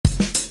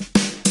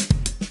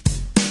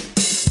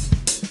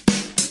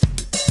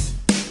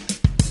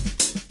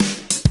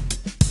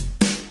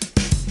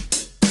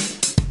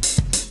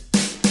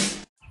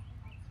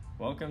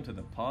welcome to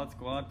the Pod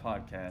Squad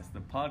Podcast, the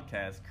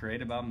podcast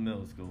created by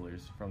middle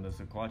schoolers from the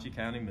Sequatchie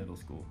County Middle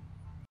School.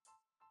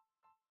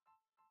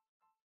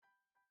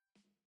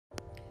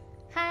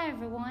 Hi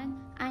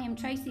everyone, I am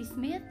Tracy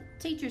Smith,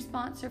 teacher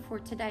sponsor for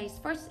today's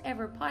first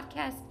ever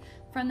podcast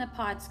from the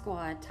Pod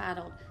Squad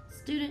titled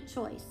Student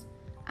Choice.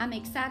 I'm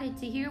excited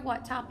to hear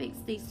what topics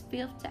these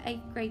 5th to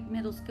 8th grade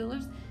middle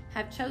schoolers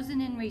have chosen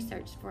and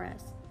researched for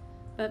us.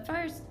 But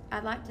first,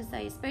 I'd like to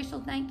say a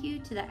special thank you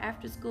to the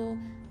After School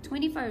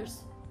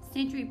 21st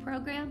Century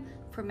program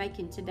for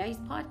making today's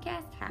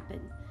podcast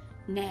happen.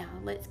 Now,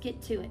 let's get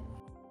to it.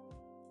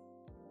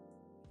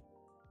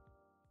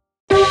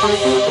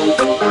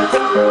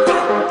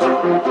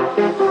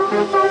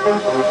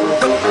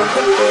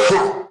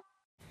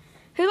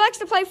 Who likes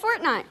to play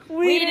Fortnite?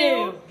 We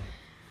do.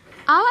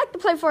 I like to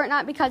play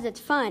Fortnite because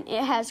it's fun.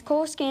 It has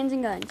cool skins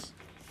and guns.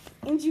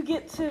 And you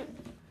get to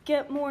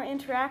get more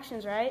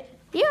interactions, right?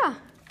 Yeah.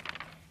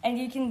 And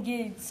you can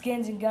get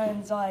skins and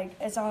guns like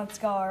a Silent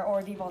Scar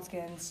or default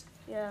skins.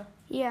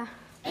 Yeah.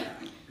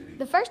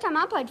 The first time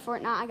I played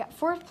Fortnite, I got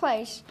 4th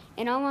place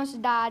and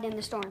almost died in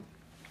the storm.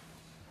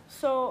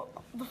 So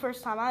the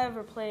first time I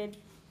ever played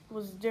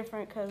was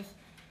different because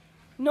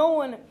no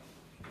one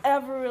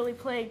ever really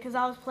played because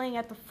I was playing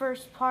at the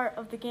first part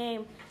of the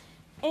game.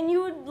 And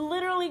you would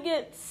literally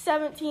get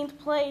 17th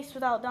place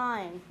without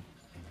dying.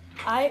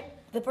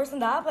 The first time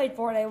that I played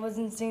Fortnite was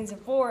in Season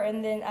 4,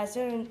 and then as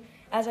soon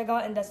as I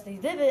got in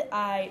Destiny's Divot,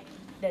 I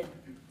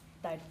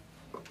died.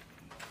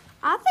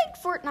 I think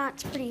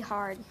Fortnite's pretty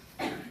hard.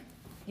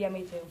 Yeah,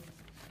 me too.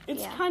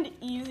 It's kind of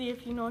easy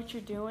if you know what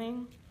you're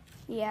doing.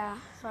 Yeah.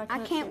 So I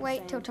can't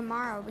wait till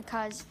tomorrow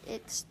because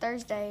it's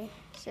Thursday,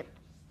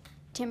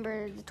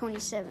 September the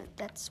 27th.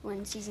 That's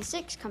when Season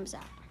 6 comes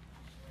out.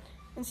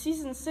 And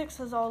Season 6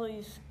 has all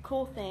these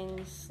cool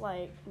things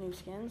like new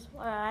skins,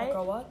 right? Like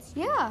robots?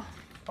 Yeah.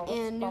 Robots,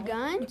 And new probably.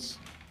 guns.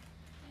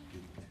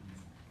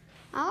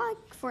 I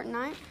like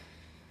Fortnite.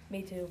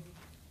 Me too.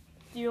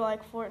 Do you like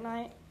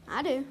Fortnite?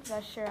 I do.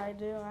 That's sure I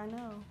do, I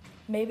know.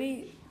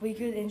 Maybe we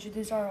could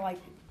introduce our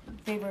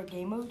favorite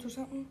game modes or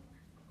something.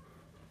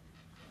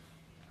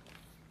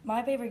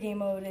 My favorite game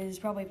mode is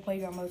probably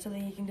Playground mode, so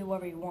then you can do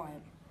whatever you want.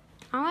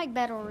 I like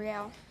Battle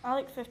Royale. I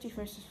like 50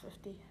 versus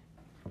 50.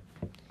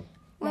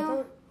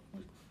 Well,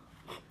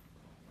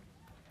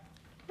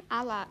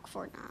 I like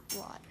Fortnite a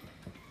lot.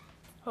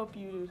 Hope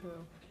you do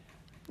too.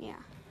 Yeah.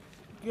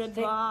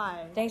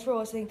 Goodbye. Thanks for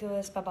listening to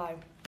us. Bye-bye.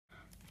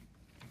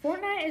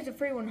 Fortnite is a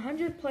free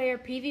 100-player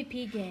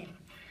PvP game.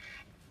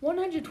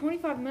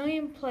 125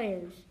 million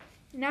players.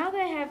 Now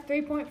they have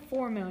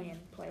 3.4 million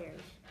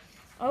players.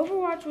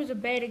 Overwatch was a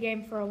beta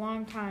game for a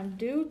long time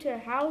due to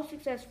how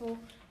successful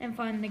and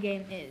fun the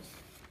game is.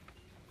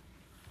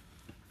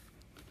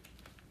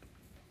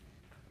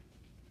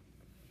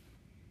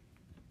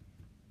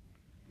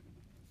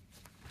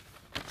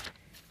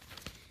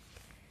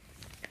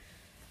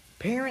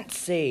 Parents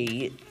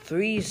say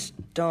 3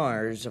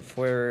 stars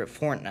for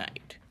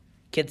Fortnite.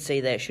 Kids say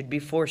that should be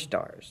 4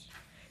 stars.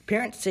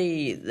 Parents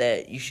say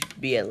that you should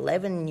be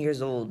 11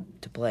 years old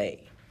to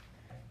play.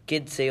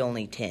 Kids say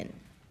only 10.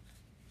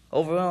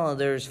 Overall,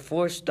 there's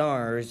 4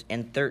 stars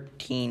and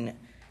 13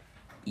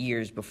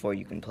 years before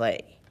you can play.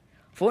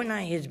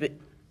 Fortnite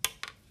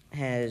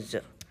has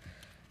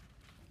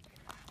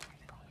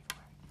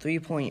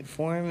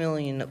 3.4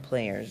 million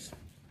players.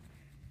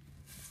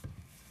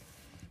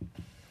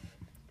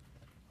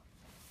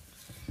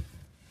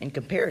 In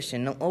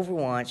comparison,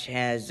 Overwatch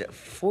has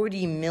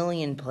 40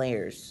 million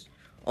players.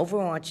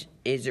 Overwatch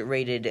is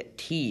rated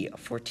T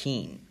for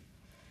teen.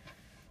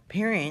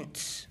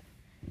 Parents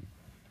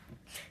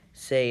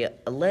say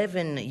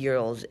 11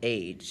 years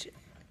age.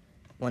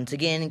 Once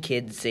again,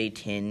 kids say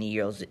 10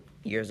 years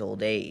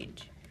old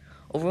age.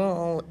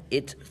 Overall,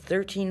 it's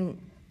 13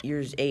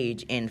 years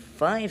age and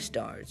 5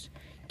 stars.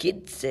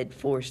 Kids said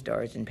 4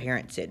 stars and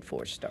parents said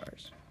 4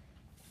 stars.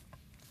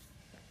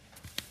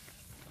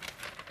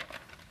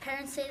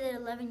 Parents say that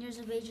 11 years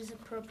of age is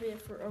appropriate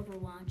for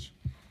Overwatch,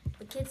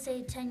 but kids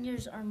say 10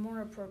 years are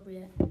more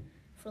appropriate.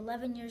 For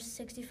 11 years,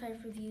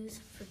 65 reviews.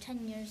 For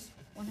 10 years,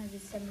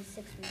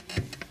 176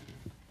 reviews.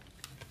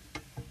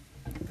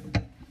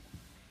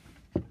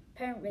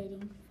 Parent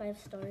rating, 5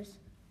 stars.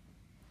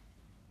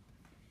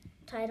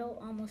 Title,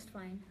 almost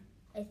fine.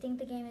 I think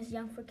the game is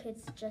young for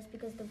kids just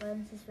because the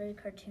violence is very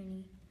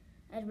cartoony.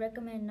 I'd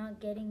recommend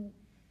not getting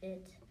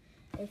it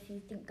if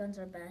you think guns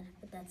are bad,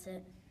 but that's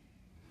it.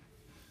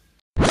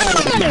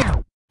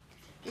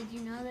 Did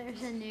you know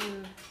there's a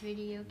new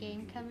video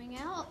game coming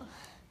out?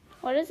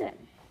 What is it?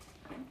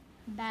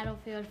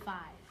 Battlefield 5.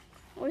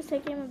 What is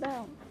that game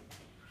about?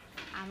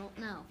 I don't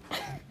know.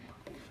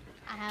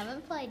 I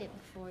haven't played it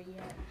before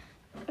yet.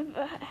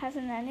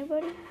 Hasn't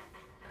anybody?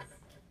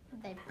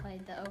 They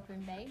played the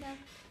open beta.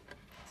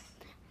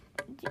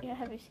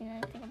 Have you seen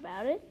anything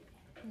about it?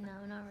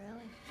 No, not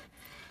really.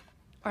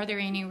 Are there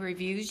any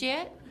reviews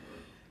yet?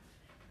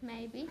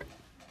 Maybe.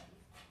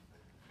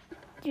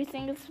 Do you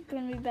think it's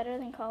going to be better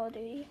than Call of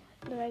Duty,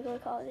 the regular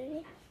Call of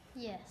Duty?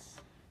 Yes.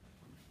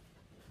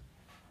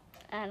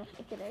 I don't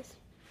think it is.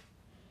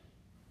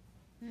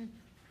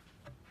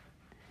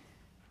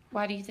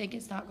 Why do you think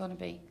it's not going to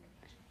be?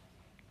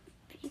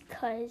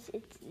 Because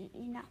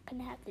you're not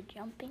going to have the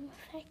jumping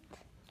effect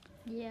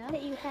Yeah.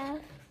 that you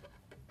have.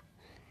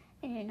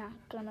 And you're not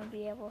going to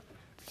be able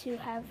to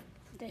have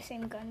the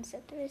same guns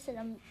that there is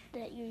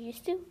that you're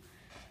used to.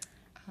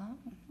 Oh.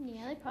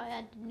 Yeah, they probably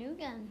had new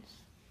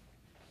guns.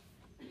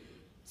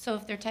 So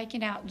if they're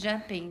taking out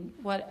jumping,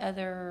 what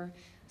other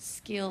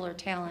skill or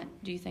talent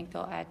do you think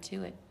they'll add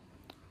to it?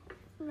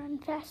 Run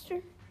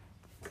faster.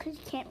 Because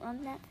you can't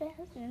run that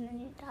fast and then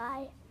you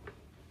die.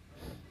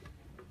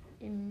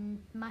 It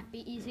might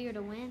be easier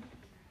to win.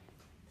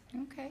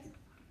 Okay.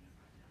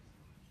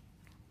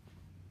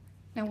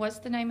 Now, what's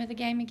the name of the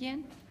game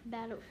again?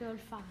 Battlefield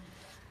 5.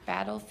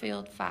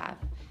 Battlefield 5.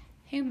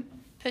 Who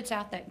puts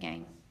out that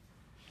game?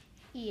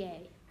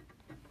 EA.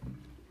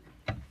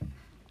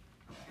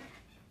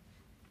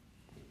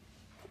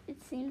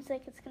 It seems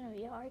like it's going to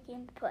be a hard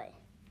game to play.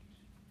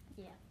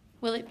 Yeah.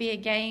 Will it be a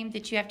game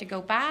that you have to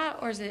go buy,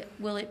 or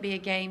will it be a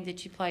game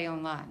that you play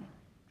online?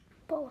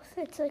 Both.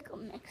 It's like a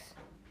mix.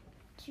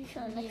 It's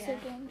usually a mix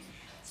of games.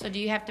 So do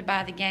you have to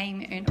buy the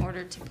game in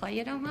order to play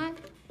it online?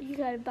 You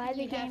got to buy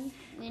the game.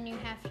 Then you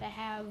have to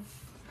have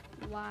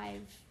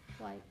live,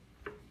 like,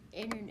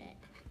 internet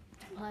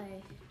to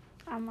play.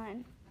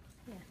 Online.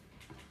 Yeah.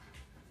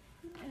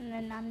 And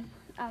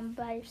then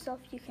by yourself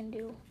you can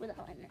do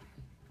without internet.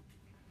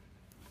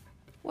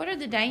 What are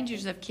the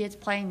dangers of kids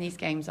playing these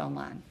games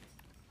online?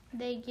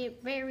 They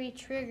get very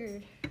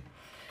triggered. Oh,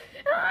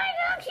 I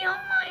got you on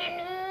my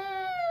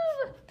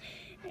nerve!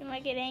 They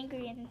might get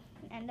angry and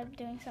end up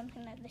doing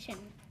something that they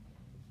shouldn't.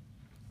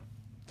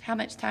 How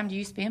much time do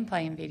you spend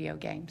playing video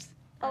games?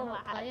 I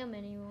don't play them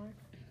anymore.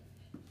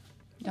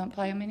 You don't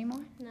play them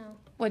anymore? No.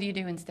 What do you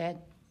do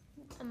instead?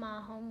 My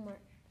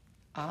homework.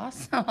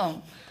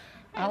 Awesome.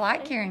 I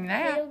like hearing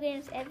that. Video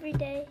games every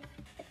day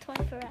at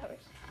 24 hours.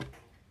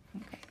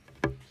 Okay.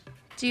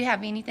 Do you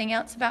have anything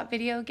else about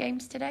video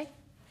games today?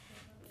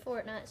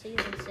 Fortnite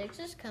Season 6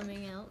 is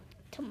coming out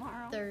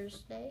tomorrow.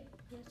 Thursday.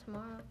 Yeah,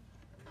 tomorrow.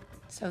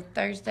 So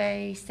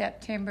Thursday,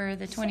 September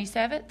the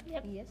 27th?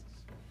 Yep. Yes.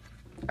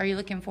 Are you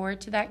looking forward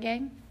to that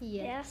game?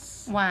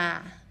 Yes. Why?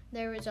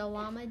 There was a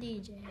llama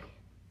DJ.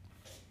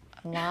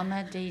 A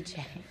llama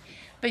DJ.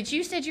 But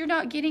you said you're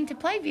not getting to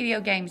play video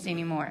games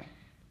anymore.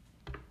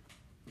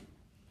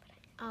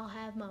 I'll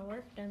have my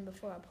work done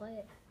before I play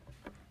it.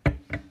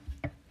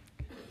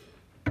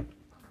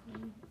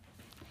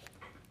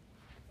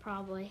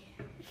 Probably.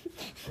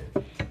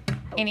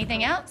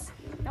 Anything else?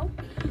 Nope.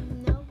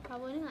 No,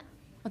 probably not.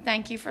 Well,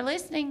 thank you for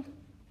listening.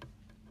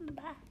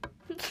 Bye.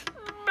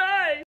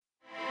 Bye.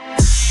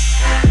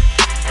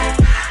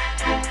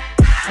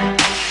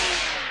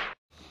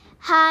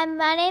 Hi,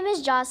 my name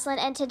is Jocelyn,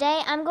 and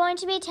today I'm going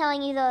to be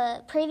telling you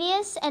the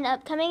previous and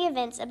upcoming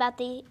events about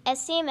the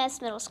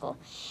SCMS Middle School.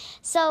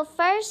 So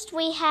first,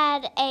 we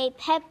had a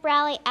pep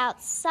rally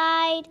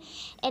outside,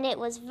 and it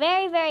was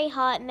very, very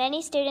hot.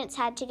 Many students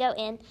had to go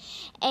in.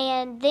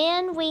 And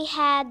then we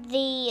had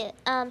the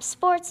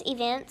sports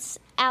events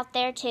out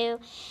there too,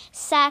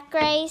 sack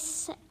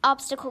race,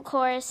 obstacle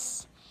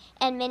course,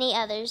 and many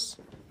others.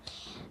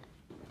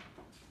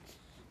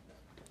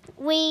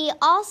 We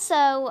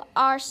also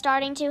are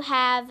starting to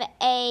have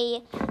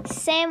a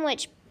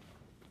sandwich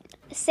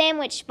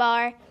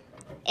bar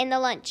in the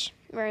lunch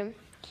room.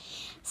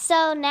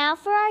 So now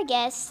for our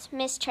guest,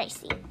 Miss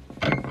Tracy.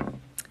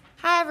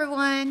 Hi,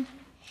 everyone.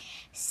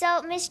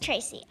 So, Miss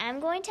Tracy, I'm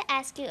going to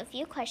ask you a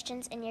few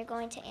questions and you're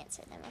going to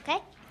answer them,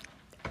 okay?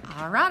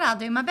 All right, I'll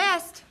do my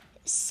best.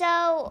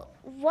 So,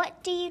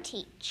 what do you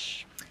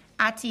teach?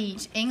 I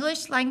teach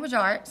English, language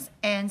arts,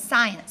 and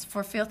science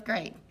for 5th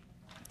grade.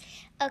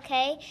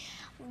 Okay.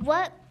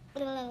 Why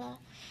do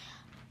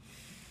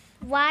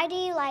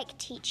you like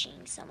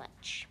teaching so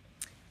much?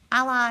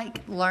 I like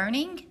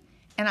learning,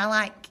 and I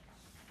like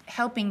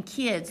helping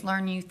kids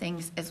learn new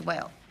things as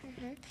well.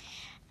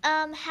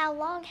 Mm-hmm. How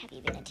long have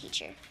you been a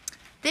teacher?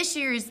 This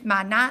year is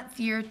my 9th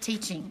year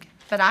teaching,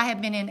 but I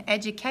have been in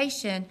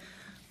education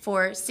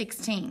for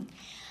 16.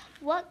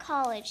 What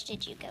college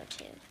did you go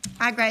to?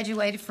 I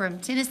graduated from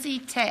Tennessee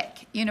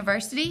Tech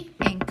University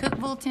in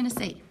Cookeville,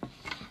 Tennessee.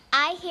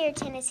 I hear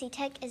Tennessee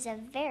Tech is a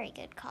very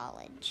good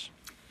college.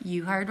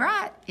 You heard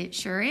right. It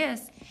sure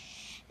is.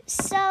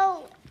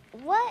 So,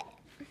 what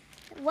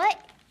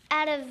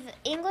out of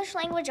English,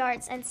 language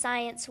arts, and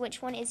science,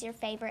 which one is your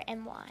favorite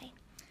and why?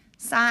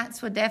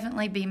 Science would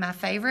definitely be my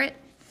favorite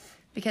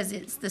because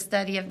it's the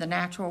study of the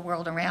natural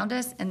world around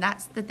us, and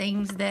that's the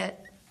things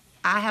that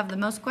I have the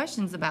most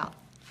questions about.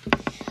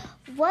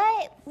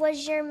 What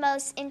was your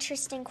most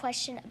interesting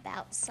question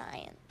about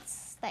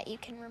science that you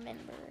can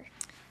remember?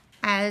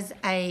 As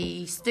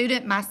a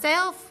student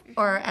myself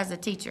or as a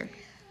teacher?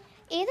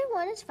 Either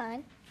one is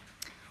fine.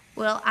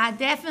 Well, I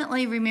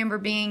definitely remember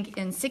being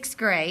in 6th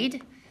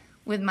grade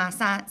with my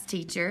science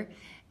teacher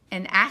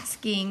and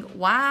asking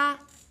why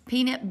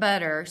peanut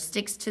butter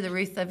sticks to the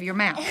roof of your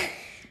mouth.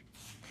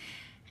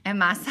 And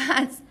my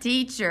science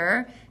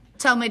teacher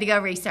told me to go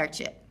research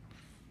it.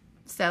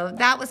 So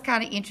that was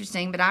kind of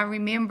interesting, but I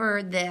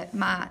remember that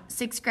my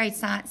 6th grade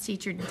science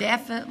teacher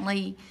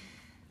definitely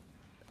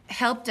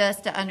helped us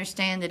to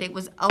understand that it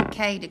was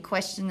okay to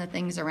question the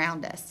things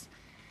around us.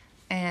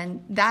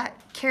 And that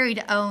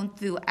carried on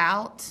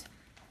throughout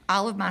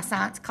all of my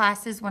science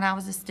classes when I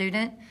was a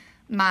student.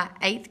 My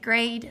 8th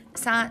grade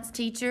science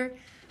teacher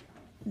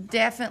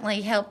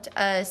definitely helped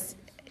us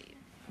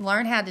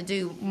learn how to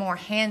do more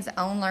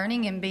hands-on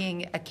learning and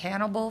being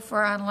accountable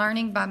for our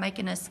learning by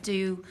making us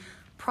do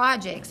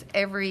projects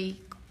every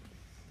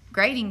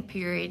grading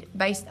period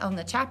based on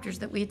the chapters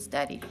that we had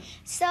studied.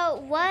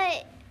 So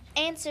what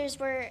answers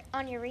were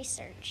on your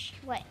research?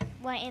 What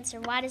answer?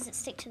 Why does it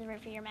stick to the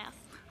roof of your mouth?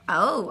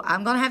 Oh,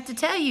 I'm going to have to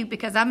tell you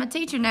because I'm a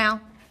teacher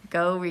now.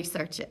 Go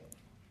research it.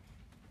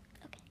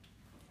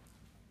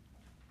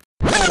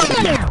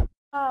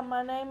 Hi,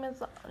 my name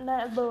is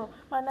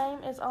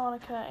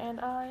Annika, and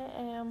I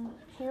am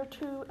here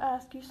to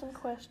ask you some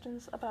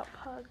questions about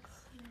pugs.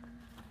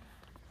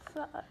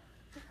 So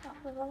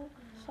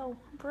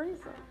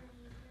Breezer,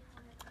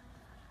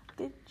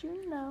 did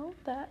you know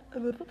that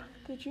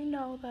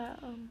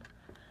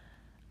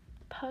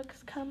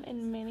pugs come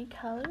in many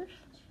colors?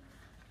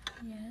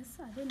 Yes,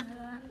 I did know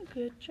that.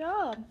 Good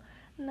job.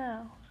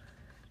 Now,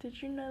 did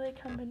you know they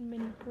come in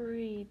many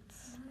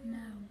breeds? No.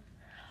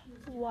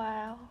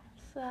 Wow,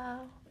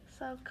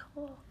 so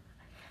cool.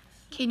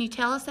 Can you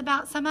tell us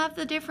about some of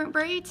the different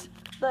breeds?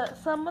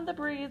 Some of the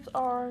breeds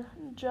are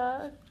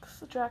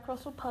Jugs, Jack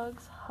Russell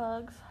Pugs,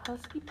 Hugs,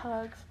 Husky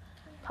Pugs,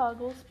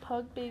 Puggles,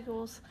 Pug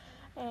Beagles,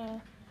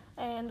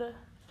 and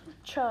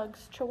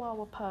Chugs,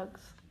 Chihuahua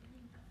Pugs.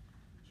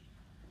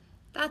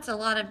 That's a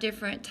lot of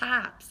different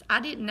types. I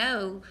didn't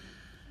know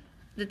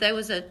that there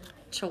was a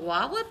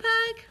Chihuahua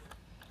pug.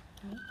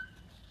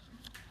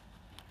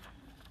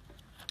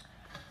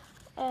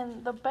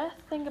 And the best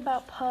thing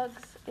about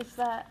pugs is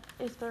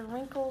their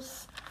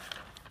wrinkles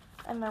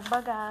and their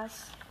bug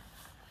eyes.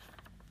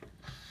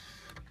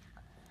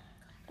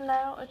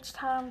 Now it's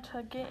time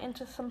to get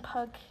into some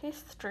pug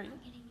history.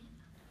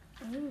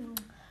 Ooh.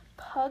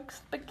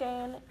 Pugs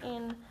began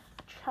in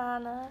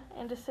China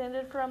and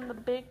descended from the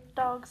big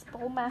dogs,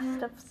 bull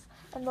mastiffs,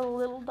 and the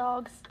little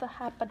dogs, the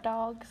Happa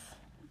dogs.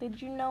 Did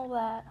you know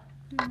that?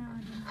 No, I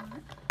did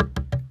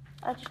not.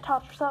 I just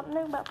taught you something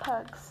new about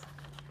pugs.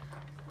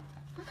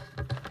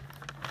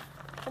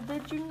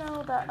 Did you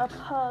know that a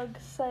pug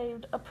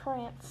saved a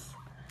prince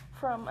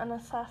from an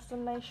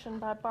assassination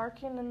by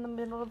barking in the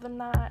middle of the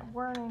night,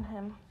 warning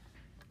him?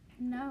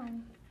 No.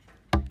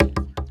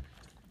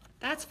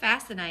 That's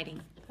fascinating.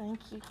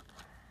 Thank you.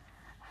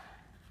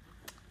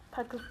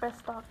 Pugs are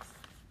best dogs.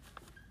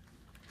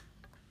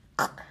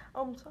 Oh,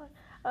 I'm sorry.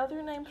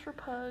 Other names for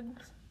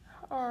pugs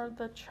are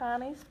the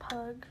Chinese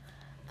pug,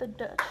 the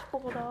Dutch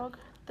bulldog,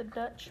 the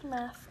Dutch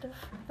mastiff,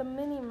 the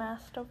mini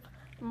mastiff,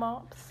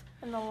 mops,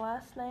 and the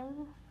last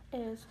name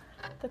is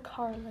the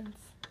Carlins.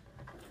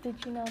 Did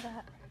you know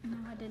that? No,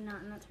 I did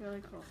not, and that's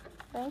really cool.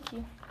 Thank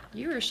you.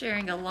 You were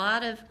sharing a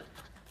lot of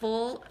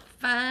full,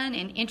 fun,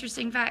 and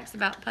interesting facts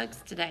about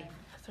pugs today.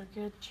 They're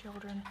good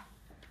children.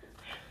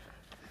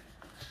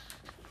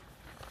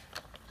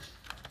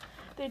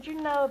 Did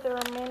you know there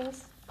are many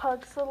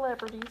pug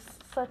celebrities,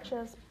 such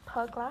as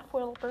Pug Life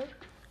Wilbur,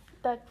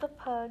 Doug the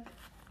Pug,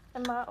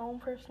 and my own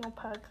personal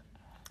pug,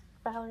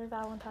 Valerie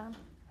Valentine.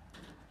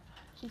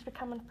 She's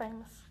becoming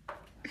famous.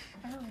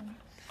 Oh.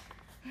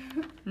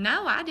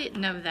 No, I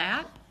didn't know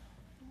that.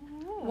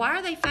 Why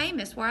are they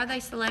famous? Why are they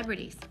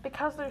celebrities?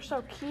 Because they're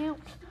so cute,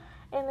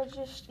 and it's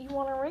just, you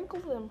want to wrinkle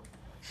them.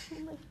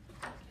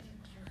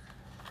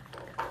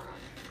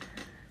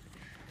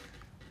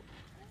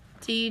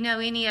 Do you know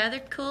any other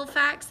cool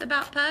facts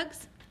about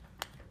pugs?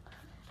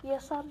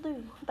 Yes, I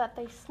do. That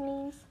they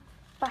sneeze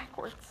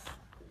backwards.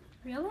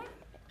 Really?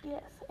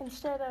 Yes.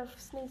 Instead of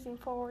sneezing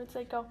forwards,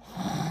 they go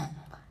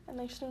and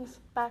they sneeze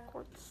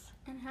backwards.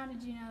 And how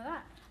did you know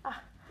that?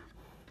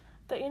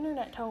 The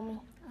internet told me.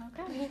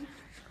 Okay.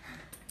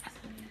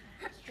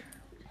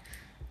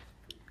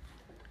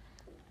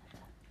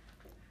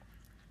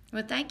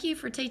 Well, thank you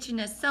for teaching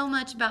us so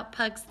much about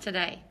pugs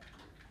today.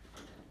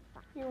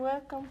 You're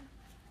welcome.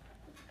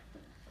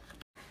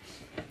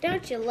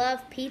 Don't you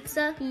love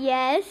pizza?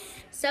 Yes.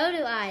 So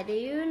do I. Do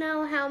you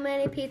know how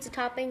many pizza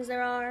toppings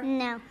there are?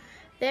 No.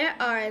 There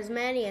are as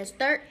many as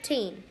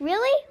 13.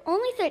 Really?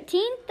 Only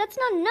 13? That's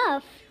not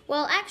enough.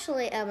 Well,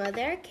 actually, Emma,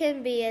 there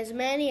can be as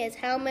many as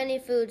how many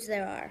foods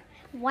there are.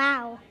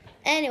 Wow.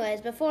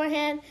 Anyways,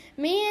 beforehand,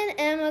 me and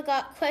Emma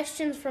got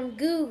questions from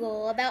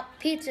Google about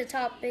pizza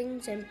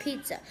toppings and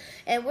pizza.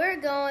 And we're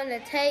going to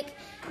take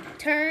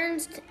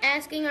turns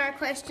asking our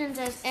questions,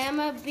 as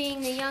Emma,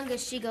 being the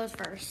youngest, she goes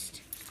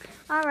first.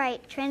 All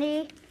right,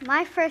 Trinity,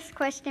 my first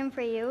question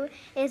for you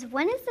is,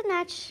 when is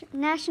the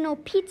National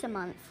Pizza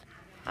Month?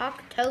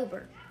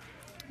 October.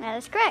 That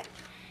is correct.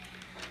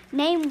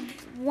 Name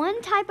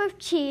one type of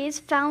cheese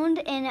found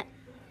in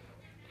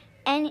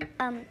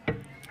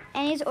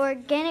Annie's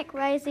Organic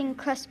Rising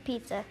Crust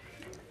Pizza.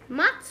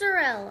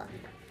 Mozzarella.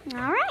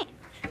 All right.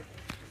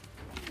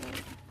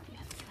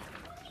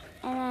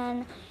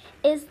 And then,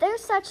 Is there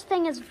such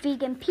thing as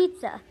vegan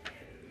pizza?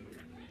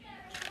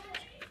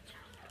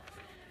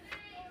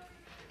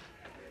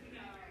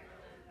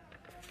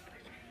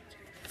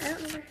 I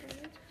don't know.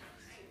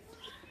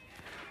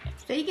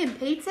 Vegan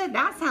pizza?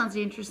 That sounds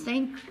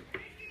interesting.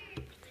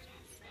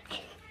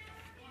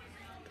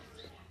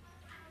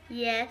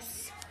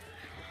 Yes.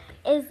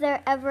 Is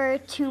there ever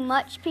too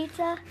much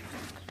pizza?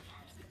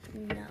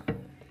 No.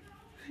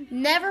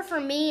 Never for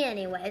me,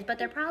 anyways, but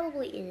there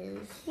probably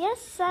is.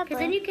 Yes, sadly. Because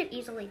then you could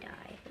easily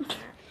die.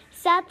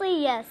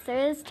 Sadly, yes,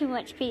 there is too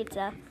much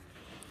pizza.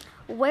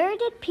 Where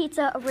did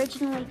pizza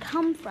originally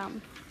come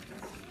from?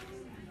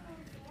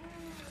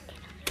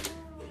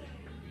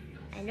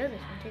 I know this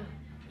one too.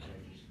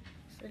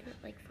 Isn't it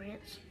like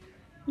France?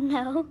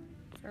 No.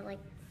 Or like,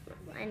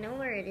 I know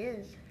where it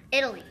is.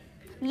 Italy.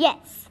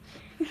 Yes.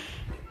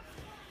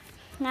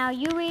 Now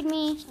you read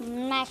me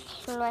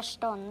next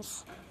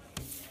questions.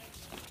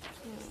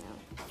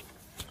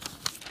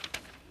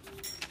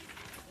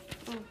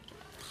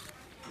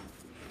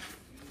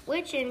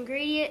 Which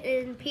ingredient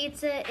in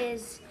pizza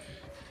is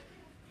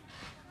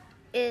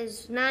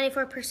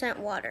 94%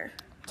 water?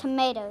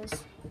 Tomatoes.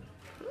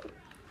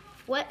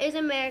 What is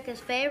America's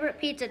favorite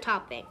pizza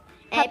topping?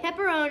 A,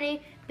 pepperoni,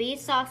 B,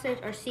 sausage,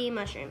 or C,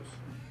 mushrooms?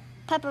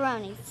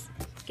 Pepperonis.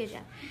 Good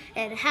job.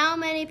 And how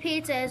many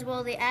pizzas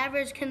will the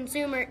average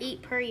consumer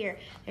eat per year?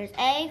 There's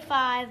A,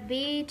 5,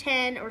 B,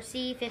 10, or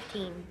C,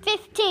 15.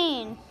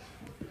 15.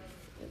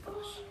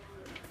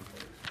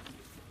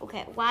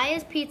 Okay, why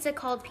is pizza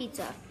called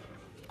pizza?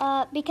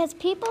 Because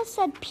people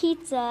said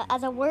pizza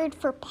as a word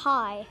for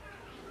pie.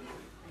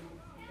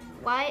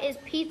 Why is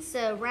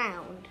pizza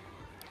round?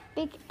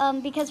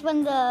 Because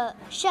when the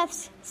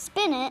chefs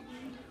spin it,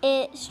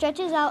 it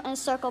stretches out in a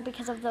circle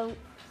because of I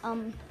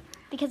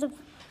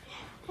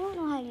don't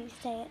know how you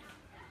say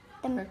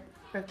it.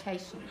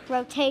 Rotation.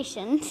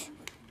 Rotation.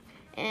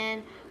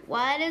 And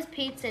why does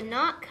pizza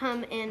not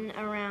come in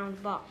a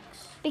round box?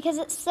 Because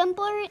it's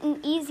simpler and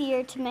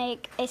easier to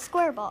make a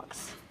square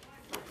box.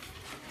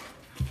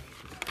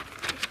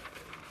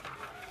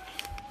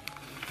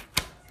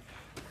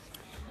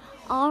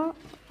 All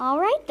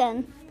right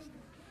then.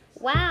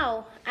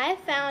 Wow, I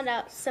found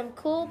out some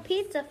cool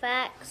pizza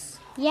facts.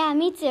 Yeah,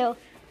 me too.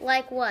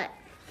 Like what?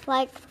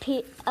 Like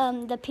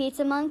the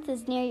pizza month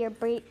is near your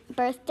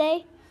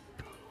birthday.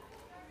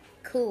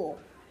 Cool.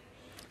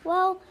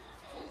 Well,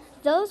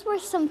 those were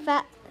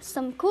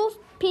some cool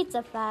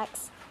pizza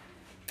facts.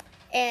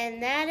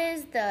 And that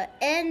is the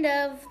end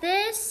of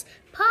this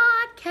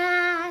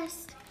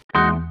podcast.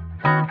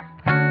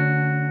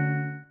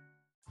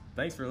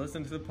 Thanks for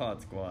listening to the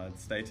Pod Squad.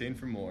 Stay tuned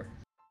for more.